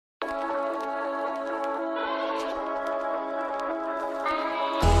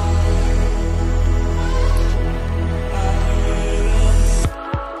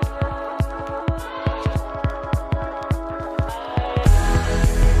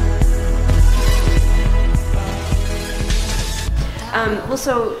Well,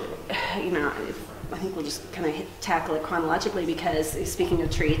 so, you know, I think we'll just kind of tackle it chronologically because speaking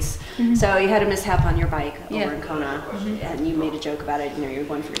of treats, so you had a mishap on your bike over in Kona, and you made a joke about it. You know, you were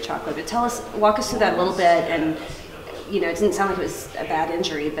going for your chocolate. But walk us through that a little bit. And you know, it didn't sound like it was a bad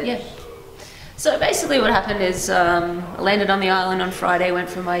injury, but So basically, what happened is I landed on the island on Friday. Went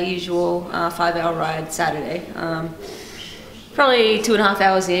for my usual 5-hour ride Saturday. Probably 2.5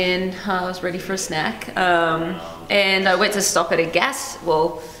 hours in, I was ready for a snack, and I went to stop at a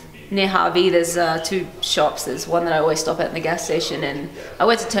near Harvey. There's 2 shops. There's one that I always stop at in the gas station, and I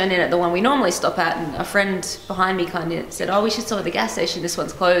went to turn in at the one we normally stop at, and a friend behind me kind of said, "Oh, we should stop at the gas station, this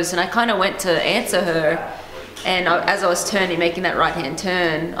one's closed." And I kind of went to answer her, and as I was turning, making that right-hand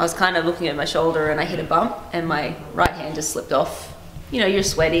turn, I was kind of looking at my shoulder, and I hit a bump, and my right hand just slipped off. You know, you're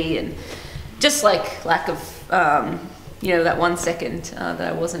sweaty, and just like lack of you know, that 1 second that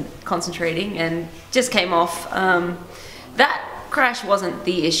I wasn't concentrating and just came off. That crash wasn't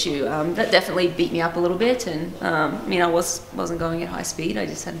the issue. That definitely beat me up a little bit, and I mean, I wasn't going at high speed. I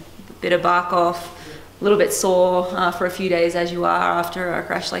just had a bit of bark off, a little bit sore for a few days, as you are after a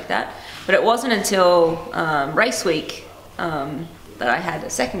crash like that. But it wasn't until race week that I had a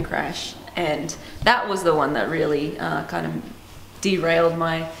second crash, and that was the one that really kind of derailed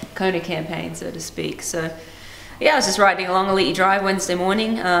my Kona campaign, so to speak. So yeah, I was just riding along Elite Drive Wednesday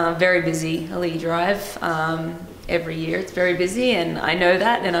morning, very busy Elite Drive. Every year it's very busy, and I know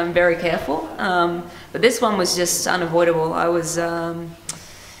that, and I'm very careful. But this one was just unavoidable. I was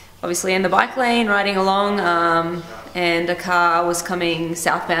obviously in the bike lane riding along, and a car was coming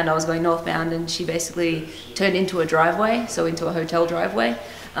southbound. I was going northbound, and she basically turned into a driveway, so into a hotel driveway,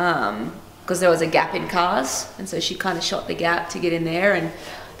 because there was a gap in cars, and so she kind of shot the gap to get in there. And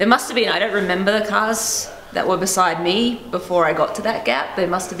there must have been, I don't remember the cars that were beside me before I got to that gap. They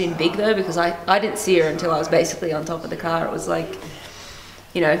must have been big though, because I didn't see her until I was basically on top of the car. It was like,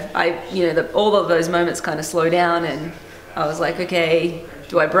 you know, all of those moments kind of slow down, and I was like, okay,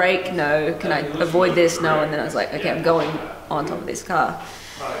 do I brake? No. Can I avoid this? No. And then I was like, okay, I'm going on top of this car.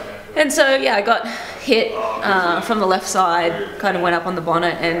 And so yeah, I got hit from the left side, kind of went up on the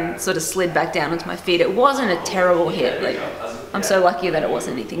bonnet and sort of slid back down onto my feet. It wasn't a terrible hit. Like, I'm so lucky that it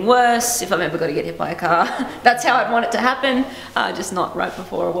wasn't anything worse. If I'm ever going to get hit by a car, that's how I'd want it to happen, just not right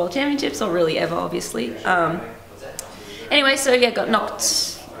before a World Championships, or really ever, obviously. Anyway, so yeah, got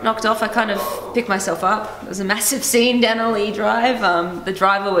knocked off. I kind of picked myself up. There was a massive scene down Lee Drive. The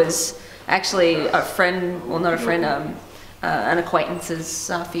driver was actually a friend, well, not a friend, an acquaintance's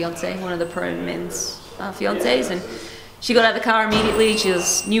fiance, one of the pro men's fiancés, and she got out of the car immediately. She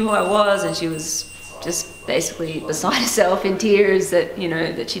knew who I was, and she was just basically beside herself in tears that, you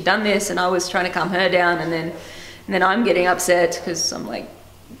know, that she'd done this, and I was trying to calm her down, and then I'm getting upset because I'm like,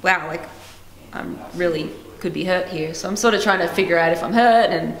 wow, like I'm really could be hurt here. So I'm sort of trying to figure out if I'm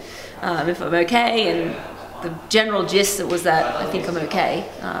hurt and if I'm okay, and the general gist was that I think I'm okay.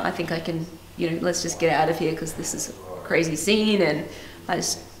 I think I can, you know, let's just get out of here because this is a crazy scene, and I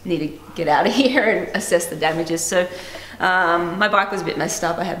just need to get out of here and assess the damages. So my bike was a bit messed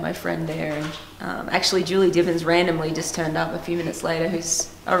up. I had my friend there, and actually Julie Divins randomly just turned up a few minutes later,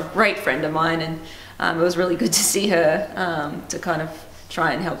 who's a great friend of mine, and it was really good to see her to kind of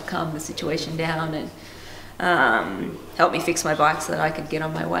try and help calm the situation down and help me fix my bike so that I could get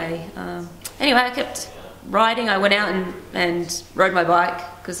on my way. Anyway, I kept riding. I went out and rode my bike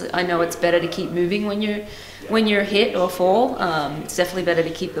because I know it's better to keep moving when you're hit or fall. It's definitely better to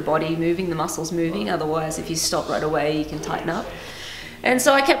keep the body moving, the muscles moving. Otherwise, if you stop right away, you can tighten up. And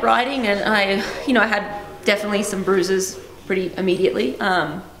so I kept riding, and I had definitely some bruises pretty immediately,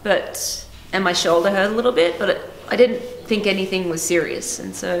 and my shoulder hurt a little bit, but I didn't think anything was serious.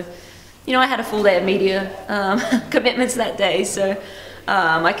 And so, you know, I had a full day of media commitments that day, so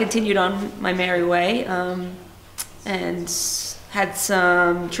I continued on my merry way and had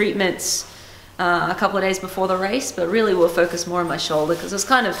some treatments a couple of days before the race, but really we'll focus more on my shoulder because it was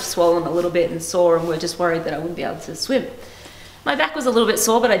kind of swollen a little bit and sore, and we're just worried that I wouldn't be able to swim. My back was a little bit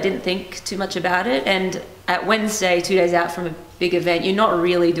sore, but I didn't think too much about it. And at Wednesday, 2 days out from a big event, you're not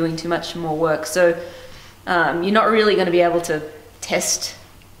really doing too much more work. So you're not really going to be able to test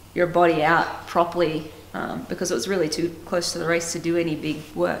your body out properly because it was really too close to the race to do any big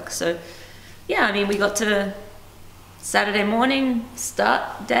work. So yeah, I mean, we got to Saturday morning,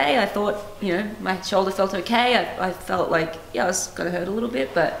 start day. I thought, you know, my shoulder felt okay. I felt like, yeah, I was going to hurt a little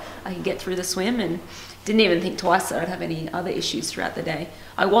bit, but I could get through the swim, and didn't even think twice that I'd have any other issues throughout the day.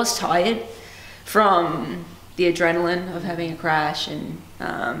 I was tired from the adrenaline of having a crash and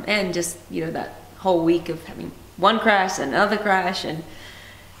just, you know, that whole week of having one crash and another crash, and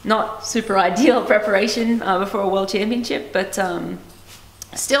not super ideal preparation before a World Championship, but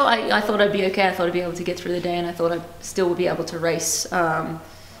still, I thought I'd be okay. I thought I'd be able to get through the day, and I thought I still would be able to race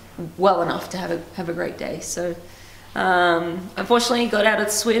well enough to have a great day. So unfortunately, got out of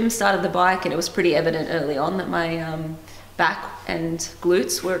the swim, started the bike, and it was pretty evident early on that my back and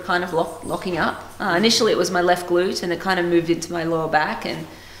glutes were kind of locking up. Initially, it was my left glute, and it kind of moved into my lower back, and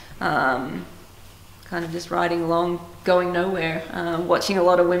kind of just riding along, going nowhere, watching a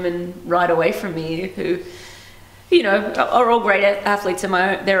lot of women ride away from me who, you know, are all great athletes in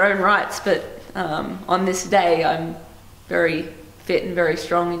their own rights, but on this day I'm very fit and very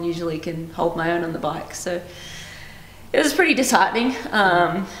strong and usually can hold my own on the bike. So it was pretty disheartening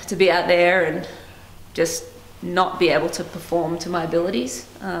to be out there and just not be able to perform to my abilities.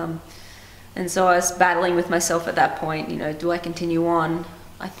 And so I was battling with myself at that point, you know, do I continue on?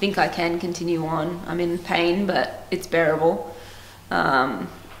 I think I can continue on. I'm in pain, but it's bearable.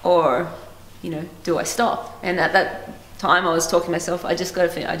 Or, you know, do I stop? And at that time I was talking to myself, I just got to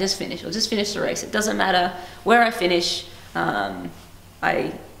finish. I'll just finish the race. It doesn't matter where I finish.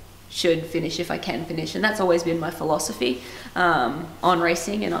 I should finish if I can finish. And that's always been my philosophy on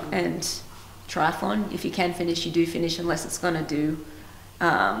racing and triathlon. If you can finish, you do finish, unless it's going to do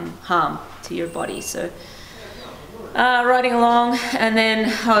harm to your body. So riding along, and then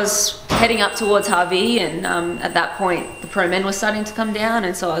I was heading up towards Harvey, and at that point the pro men were starting to come down,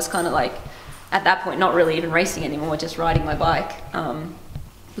 and so I was kind of like, at that point, not really even racing anymore, just riding my bike,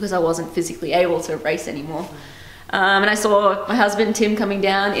 because I wasn't physically able to race anymore. And I saw my husband Tim coming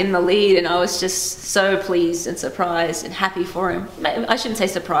down in the lead, and I was just so pleased and surprised and happy for him. I shouldn't say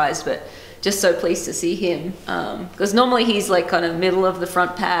surprised, but just so pleased to see him, because normally he's like kind of middle of the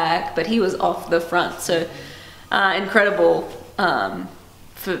front pack, but he was off the front. So incredible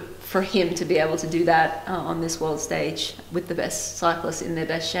for him to be able to do that on this world stage with the best cyclists in their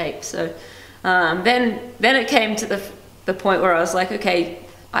best shape. So then it came to the point where I was like, okay,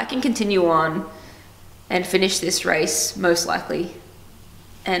 I can continue on and finish this race most likely,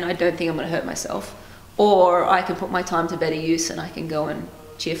 and I don't think I'm going to hurt myself, or I can put my time to better use and I can go and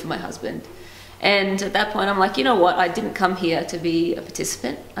cheer for my husband. And at that point I'm like, you know what, I didn't come here to be a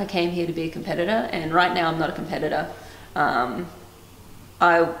participant, I came here to be a competitor, and right now I'm not a competitor.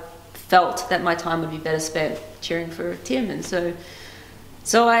 I felt that my time would be better spent cheering for Tim, and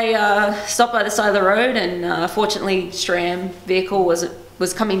so I stopped by the side of the road, and fortunately SRAM vehicle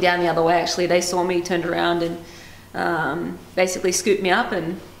was coming down the other way. Actually, they saw me, turned around, and basically scooped me up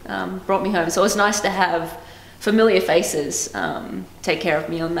and brought me home. So it was nice to have familiar faces take care of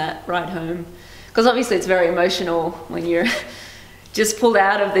me on that ride home, because obviously it's very emotional when you're just pulled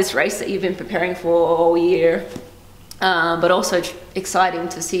out of this race that you've been preparing for all year, but also exciting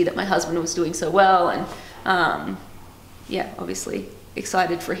to see that my husband was doing so well, and yeah, obviously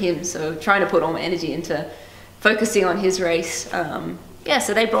excited for him. So trying to put all my energy into focusing on his race. Yeah,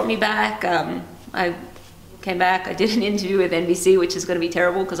 so they brought me back. I came back, I did an interview with NBC, which is going to be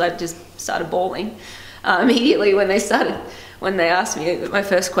terrible because I just started bawling immediately when they asked me my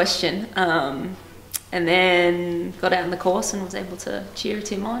first question. And then got out in the course and was able to cheer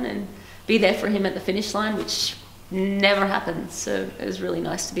Tim on and be there for him at the finish line, which never happens. So it was really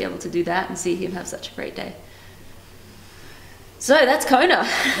nice to be able to do that and see him have such a great day. So that's Kona.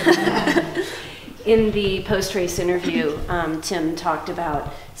 In the post-race interview, Tim talked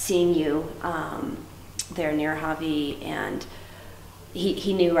about seeing you there near Javi, and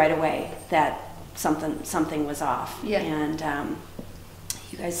he knew right away that something was off. Yeah. And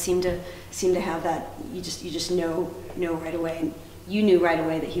you guys seem to have that. You just know right away. And you knew right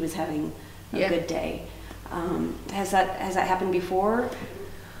away that he was having a good day. Has that happened before?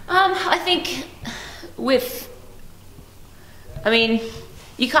 I think we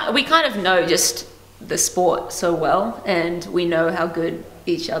kind of know just the sport so well, and we know how good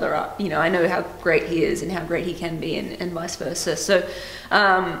each other are. You know, I know how great he is and how great he can be, and vice versa. So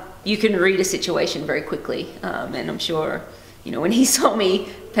you can read a situation very quickly, and I'm sure, you know, when he saw me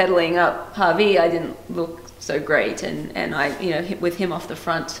pedaling up Harvey, I didn't look so great, and I, you know, with him off the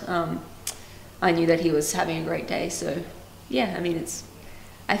front, I knew that he was having a great day. So yeah, I mean,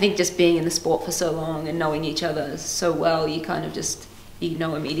 I think just being in the sport for so long and knowing each other so well, you kind of you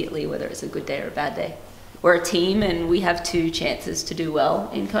know immediately whether it's a good day or a bad day. We're a team, and we have 2 chances to do well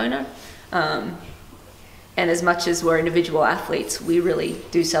in Kona. And as much as we're individual athletes, we really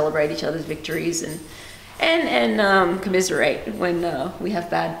do celebrate each other's victories and commiserate when we have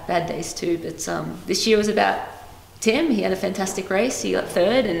bad days too. But this year was about Tim. He had a fantastic race. He got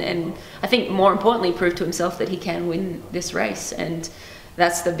 3rd, and I think more importantly proved to himself that he can win this race. And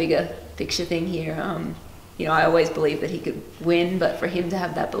that's the bigger picture thing here. You know, I always believed that he could win, but for him to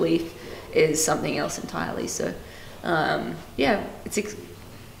have that belief is something else entirely. So yeah, it's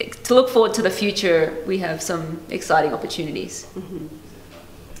to look forward to the future, we have some exciting opportunities.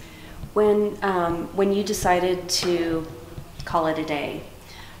 When you decided to call it a day,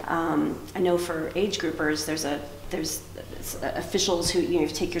 I know for age groupers, there's officials who, you know,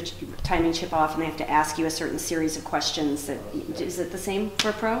 take your timing chip off and they have to ask you a certain series of questions. Is it the same for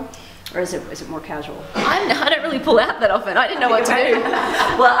a pro, or is it more casual? I don't really pull out that often. I didn't know what to do.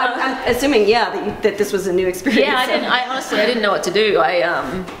 Well, I'm assuming, yeah, that this was a new experience. Yeah, I honestly didn't know what to do.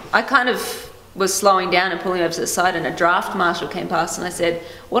 I kind of was slowing down and pulling over to the side, and a draft marshal came past, and I said,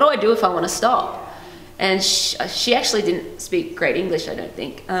 "What do I do if I want to stop?" And she actually didn't speak great English, I don't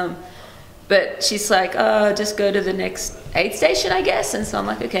think. But she's like, just go to the next aid station, I guess. And so I'm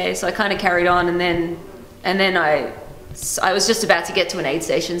like, okay. So I kind of carried on, and then I was just about to get to an aid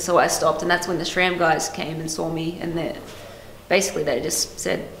station, so I stopped, and that's when the SRAM guys came and saw me, and basically they just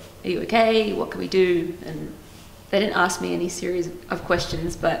said, "Are you okay? What can we do?" And they didn't ask me any series of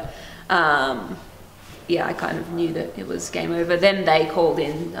questions, but yeah, I kind of knew that it was game over. Then they called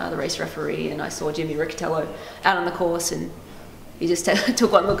in the race referee, and I saw Jimmy Riccatello out on the course, and he just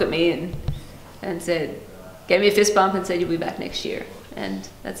took one look at me and said, gave me a fist bump and said, "You'll be back next year." And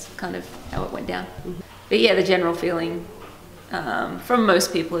that's kind of how it went down. But yeah, the general feeling from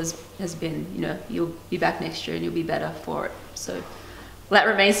most people has been, you know, you'll be back next year and you'll be better for it. So that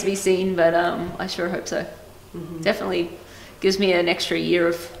remains to be seen, but I sure hope so. Definitely gives me an extra year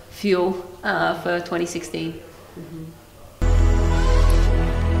of fuel for 2016.